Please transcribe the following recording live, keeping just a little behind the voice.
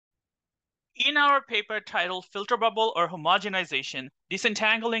In our paper titled Filter Bubble or Homogenization,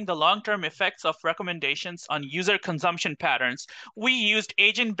 Disentangling the Long-Term Effects of Recommendations on User Consumption Patterns, we used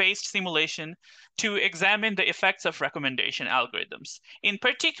agent-based simulation to examine the effects of recommendation algorithms. In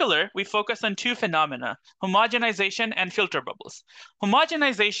particular, we focus on two phenomena, homogenization and filter bubbles.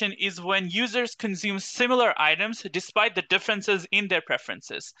 Homogenization is when users consume similar items despite the differences in their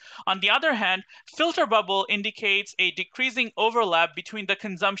preferences. On the other hand, filter bubble indicates a decreasing overlap between the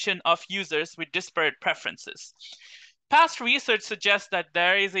consumption of users with disparate preferences. Past research suggests that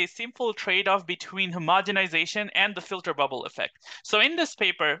there is a simple trade-off between homogenization and the filter bubble effect. So in this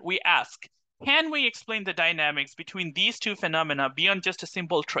paper, we ask, can we explain the dynamics between these two phenomena beyond just a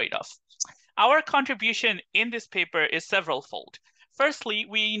simple trade-off? Our contribution in this paper is several-fold. Firstly,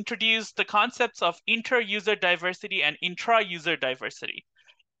 we introduce the concepts of inter-user diversity and intra-user diversity.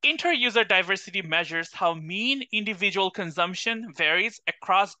 Inter-user diversity measures how mean individual consumption varies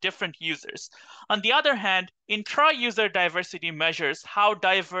across different users. On the other hand, intra-user diversity measures how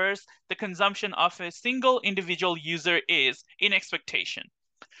diverse the consumption of a single individual user is in expectation.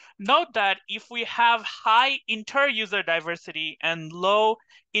 Note that if we have high inter-user diversity and low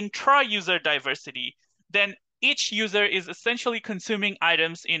intra-user diversity, then each user is essentially consuming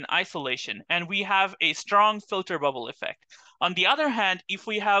items in isolation, and we have a strong filter bubble effect. On the other hand, if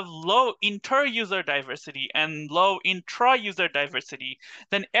we have low inter-user diversity and low intra-user diversity,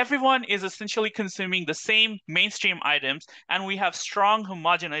 then everyone is essentially consuming the same mainstream items, and we have strong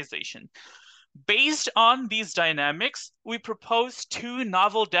homogenization. Based on these dynamics, we propose two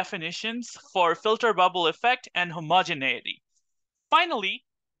novel definitions for filter bubble effect and homogeneity. Finally,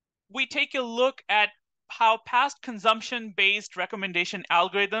 we take a look at how past consumption-based recommendation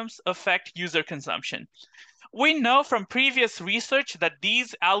algorithms affect user consumption. We know from previous research that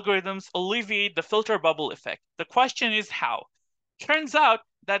these algorithms alleviate the filter bubble effect. The question is how? Turns out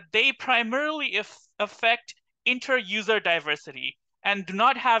that they primarily affect inter-user diversity and do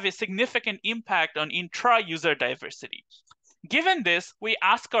not have a significant impact on intra-user diversity. Given this, we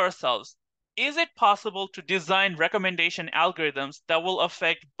ask ourselves, is it possible to design recommendation algorithms that will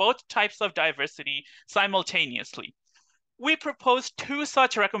affect both types of diversity simultaneously? We propose two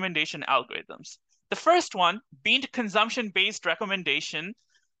such recommendation algorithms. The first one, binned consumption-based recommendation,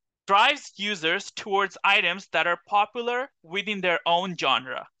 drives users towards items that are popular within their own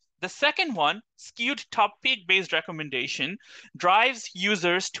genre. The second one, skewed topic-based recommendation, drives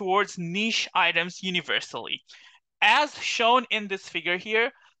users towards niche items universally. As shown in this figure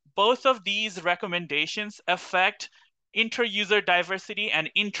here, both of these recommendations affect inter-user diversity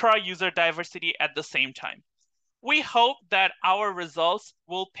and intra-user diversity at the same time. We hope that our results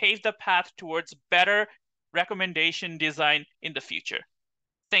will pave the path towards better recommendation design in the future.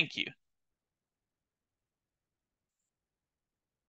 Thank you.